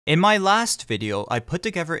In my last video, I put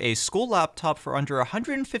together a school laptop for under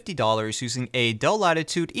 $150 using a Dell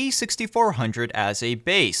Latitude E6400 as a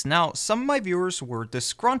base. Now, some of my viewers were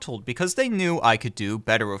disgruntled because they knew I could do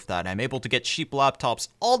better with that. I'm able to get cheap laptops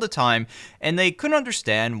all the time, and they couldn't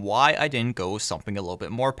understand why I didn't go with something a little bit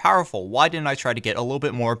more powerful. Why didn't I try to get a little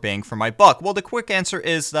bit more bang for my buck? Well, the quick answer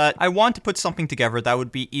is that I want to put something together that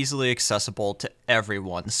would be easily accessible to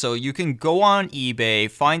everyone. So you can go on eBay,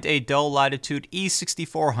 find a Dell Latitude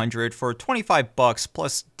E6400 for 25 bucks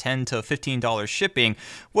plus $10 to $15 shipping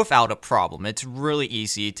without a problem. It's really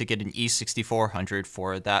easy to get an E6400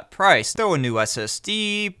 for that price. Throw a new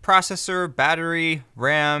SSD, processor, battery,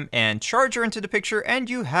 RAM, and charger into the picture, and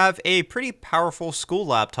you have a pretty powerful school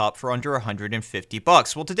laptop for under 150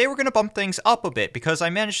 bucks. Well, today we're going to bump things up a bit because I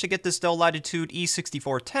managed to get this Dell Latitude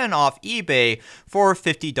E6410 off eBay for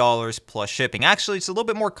 $50 plus shipping. Actually, it's a little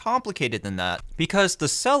bit more complicated than that because the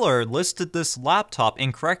seller listed this laptop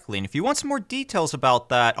incorrectly. And if you want some more details about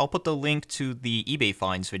that, I'll put the link to the eBay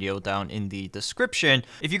finds video down in the description.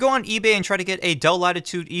 If you go on eBay and try to get a Dell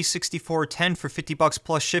Latitude E6410 for 50 bucks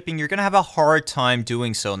plus shipping, you're going to have a hard time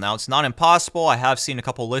doing so. Now, it's not impossible. I have seen a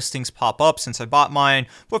couple listings pop up since I bought mine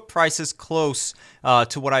with prices close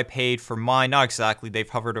to what I paid for mine. Not exactly. They've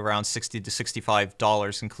hovered around $60 to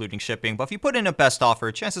 $65 including shipping. But if you put in a best offer,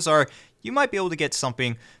 chances are you might be able to get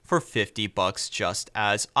something for 50 bucks just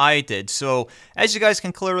as I did. So as you guys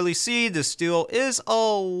can clearly see, this deal is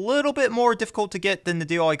a little bit more difficult to get than the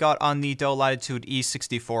deal I got on the Dell Latitude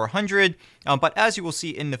E6400. But as you will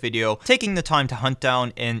see in the video, taking the time to hunt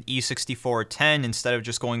down an E6410 instead of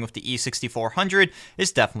just going with the E6400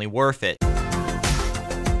 is definitely worth it.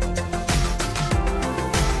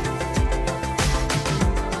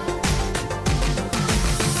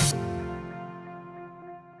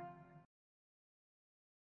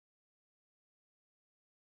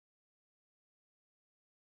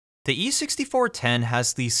 The E6410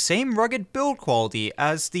 has the same rugged build quality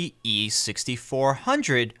as the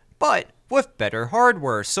E6400, but with better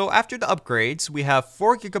hardware. So after the upgrades, we have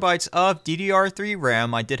 4GB of DDR3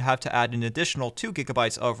 RAM. I did have to add an additional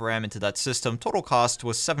 2GB of RAM into that system. Total cost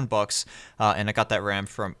was $7, and I got that RAM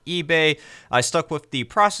from eBay. I stuck with the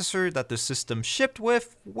processor that the system shipped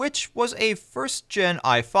with, which was a first-gen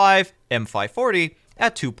i5 M540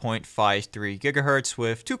 at 2.53 GHz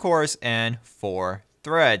with 2 cores and 4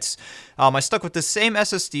 threads. I stuck with the same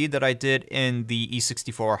SSD that I did in the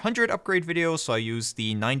E6400 upgrade video, so I used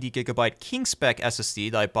the 90GB Kingspec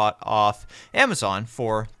SSD that I bought off Amazon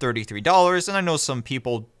for $33, and I know some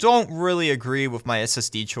people don't really agree with my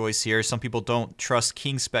SSD choice here. Some people don't trust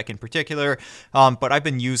Kingspec in particular, but I've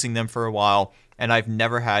been using them for a while, and I've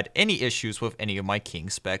never had any issues with any of my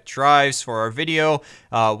Kingspec drives. For our video,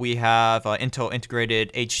 we have Intel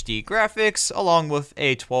integrated HD graphics along with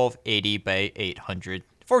a 1280 by 800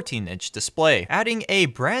 14-inch display. Adding a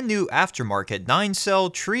brand new aftermarket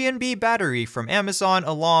 9-cell Tri-NB battery from Amazon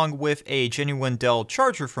along with a genuine Dell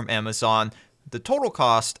charger from Amazon, the total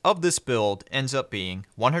cost of this build ends up being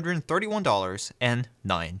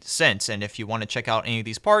 $131.09. And if you want to check out any of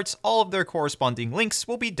these parts, all of their corresponding links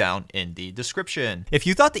will be down in the description. If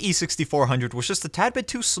you thought the E6400 was just a tad bit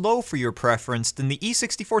too slow for your preference, then the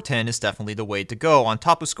E6410 is definitely the way to go. On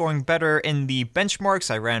top of scoring better in the benchmarks,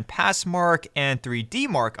 I ran Passmark and 3D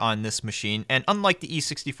Mark on this machine, and unlike the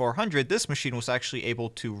E6400, this machine was actually able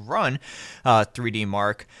to run 3D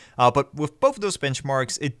Mark, but with both of those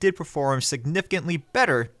benchmarks, it did perform significantly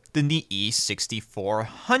better than the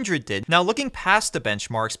E6400 did. Now, looking past the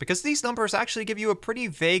benchmarks, because these numbers actually give you a pretty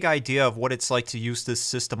vague idea of what it's like to use this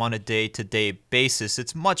system on a day-to-day basis,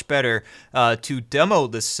 it's much better to demo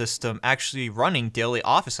this system actually running daily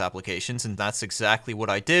office applications, and that's exactly what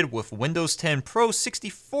I did with Windows 10 Pro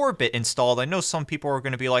 64-bit installed. I know some people are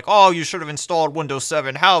going to be like, oh, you should have installed Windows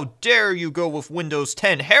 7. How dare you go with Windows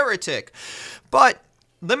 10, heretic? But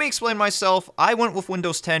let me explain myself. I went with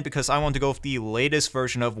Windows 10 because I wanted to go with the latest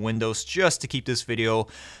version of Windows just to keep this video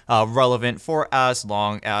relevant for as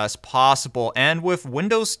long as possible. And with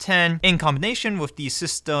Windows 10 in combination with the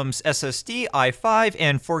system's SSD, i5,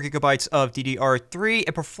 and 4GB of DDR3,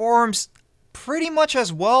 it performs pretty much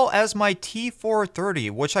as well as my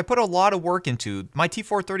T430, which I put a lot of work into. My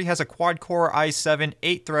T430 has a quad-core i7,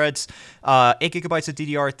 8 threads, 8GB of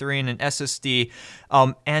DDR3, and an SSD,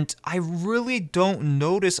 and I really don't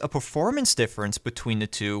notice a performance difference between the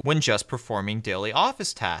two when just performing daily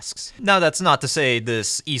office tasks. Now, that's not to say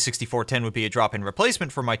this E6410 would be a drop-in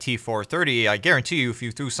replacement for my T430. I guarantee you, if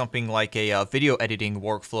you threw something like a video editing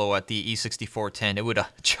workflow at the E6410, it would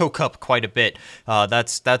choke up quite a bit.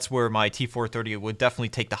 That's where my T430 T430 would definitely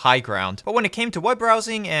take the high ground. But when it came to web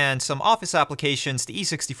browsing and some office applications, the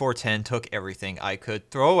E6410 took everything I could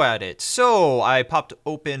throw at it. So I popped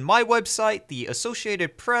open my website, the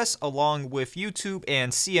Associated Press, along with YouTube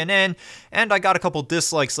and CNN, and I got a couple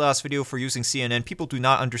dislikes last video for using CNN. People do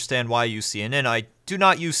not understand why I use CNN. I do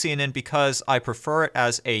not use CNN because I prefer it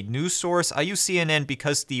as a news source. I use CNN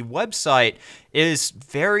because the website is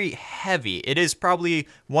very heavy. It is probably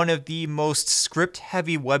one of the most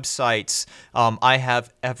script-heavy websites I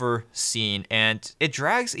have ever seen, and it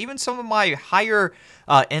drags even some of my higher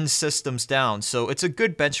end systems down. So it's a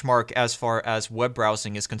good benchmark as far as web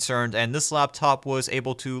browsing is concerned, and this laptop was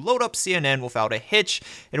able to load up CNN without a hitch.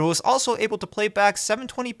 It was also able to play back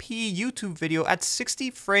 720p YouTube video at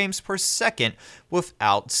 60 frames per second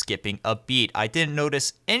without skipping a beat. I didn't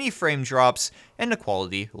notice any frame drops, and the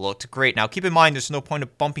quality looked great. Now keep in mind, there's no point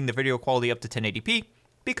of bumping the video quality up to 1080p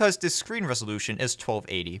because the screen resolution is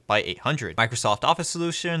 1280 by 800. Microsoft Office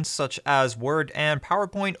solutions such as Word and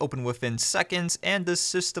PowerPoint open within seconds, and the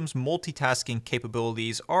system's multitasking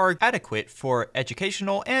capabilities are adequate for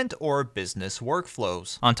educational and or business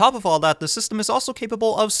workflows. On top of all that, the system is also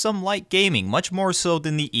capable of some light gaming, much more so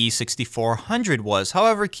than the E6400 was.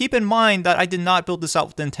 However, keep in mind that I did not build this out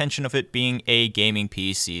with the intention of it being a gaming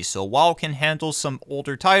PC, so while it can handle some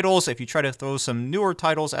older titles, if you try to throw some newer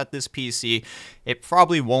titles at this PC, it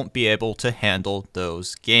probably won't be able to handle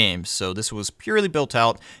those games. So this was purely built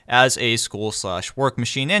out as a school/work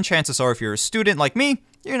machine, and chances are if you're a student like me,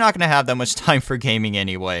 you're not going to have that much time for gaming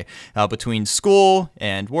anyway. Between school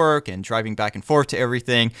and work and driving back and forth to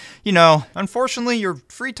everything, you know, unfortunately your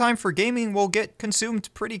free time for gaming will get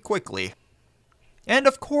consumed pretty quickly. And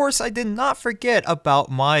of course, I did not forget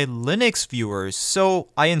about my Linux viewers, so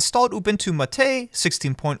I installed Ubuntu Mate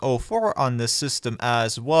 16.04 on this system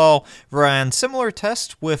as well, ran similar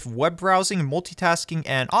tests with web browsing, multitasking,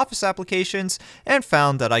 and Office applications, and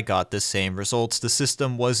found that I got the same results. The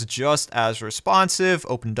system was just as responsive,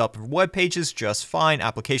 opened up web pages just fine,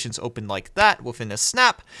 applications opened like that within a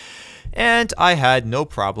snap, and I had no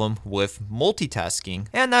problem with multitasking.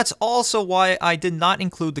 And that's also why I did not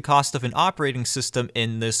include the cost of an operating system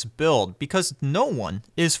in this build, because no one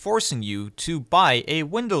is forcing you to buy a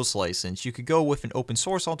Windows license. You could go with an open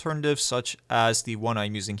source alternative such as the one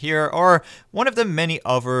I'm using here, or one of the many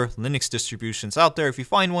other Linux distributions out there. If you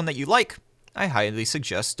find one that you like, I highly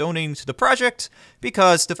suggest donating to the project,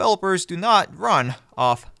 because developers do not run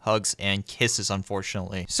off hugs and kisses,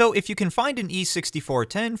 unfortunately. So if you can find an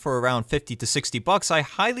E6410 for around 50 to 60 bucks, I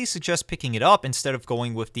highly suggest picking it up instead of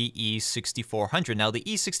going with the E6400. Now, the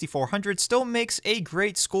E6400 still makes a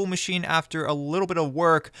great school machine after a little bit of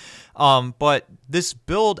work, but this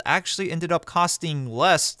build actually ended up costing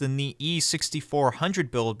less than the E6400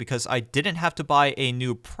 build because I didn't have to buy a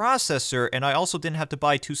new processor, and I also didn't have to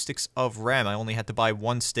buy 2 sticks of RAM. I only had to buy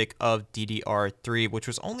 1 stick of DDR3, which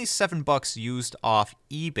was only 7 bucks used off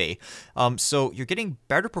eBay. So you're getting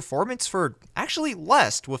better performance for actually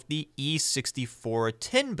less with the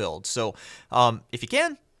E6410 build. So if you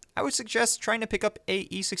can, I would suggest trying to pick up a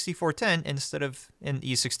E6410 instead of an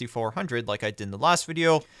E6400 like I did in the last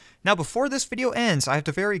video. Now, before this video ends, I have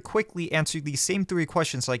to very quickly answer these same 3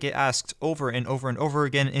 questions I get asked over and over and over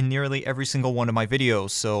again in nearly every single one of my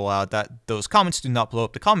videos, so that those comments do not blow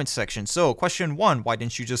up the comment section. So, question 1, why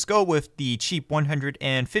didn't you just go with the cheap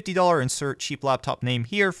 $150 insert cheap laptop name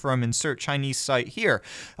here from insert Chinese site here?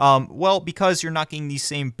 Well, because you're not getting the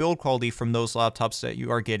same build quality from those laptops that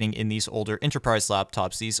you are getting in these older enterprise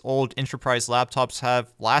laptops. These old enterprise laptops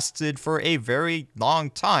have lasted for a very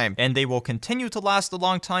long time, and they will continue to last a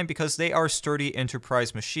long time because they are sturdy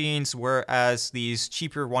enterprise machines, whereas these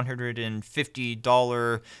cheaper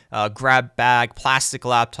 $150 grab bag plastic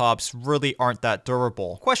laptops really aren't that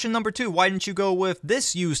durable. Question number 2, why didn't you go with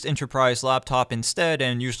this used enterprise laptop instead?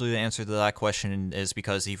 And usually the answer to that question is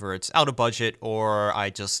because either it's out of budget or I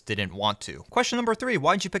just didn't want to. Question number 3,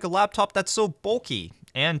 why didn't you pick a laptop that's so bulky?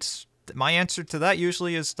 And my answer to that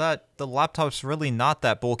usually is that the laptop's really not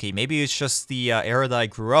that bulky. Maybe it's just the era that I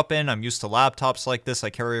grew up in. I'm used to laptops like this. I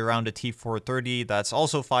carry around a T430 that's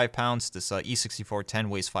also 5 pounds. This E6410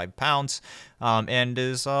 weighs 5 pounds and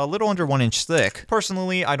is a little under 1 inch thick.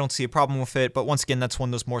 Personally, I don't see a problem with it, but once again, that's one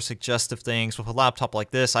of those more suggestive things. With a laptop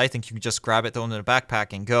like this, I think you can just grab it, throw it in a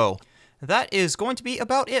backpack, and go. That is going to be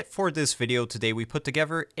about it for this video today. We put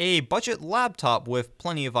together a budget laptop with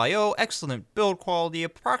plenty of I/O, excellent build quality,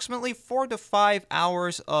 approximately 4 to 5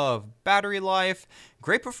 hours of battery life,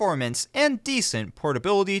 great performance, and decent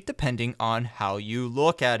portability depending on how you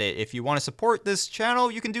look at it. If you want to support this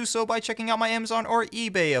channel, you can do so by checking out my Amazon or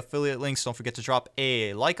eBay affiliate links. Don't forget to drop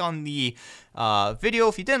a like on the video.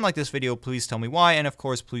 If you didn't like this video, please tell me why, and of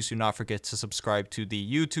course, please do not forget to subscribe to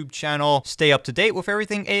the YouTube channel. Stay up to date with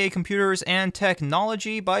everything AA computers and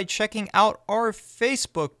technology by checking out our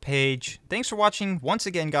Facebook page. Thanks for watching once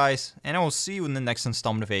again, guys, and I will see you in the next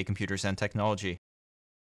installment of AA computers and technology.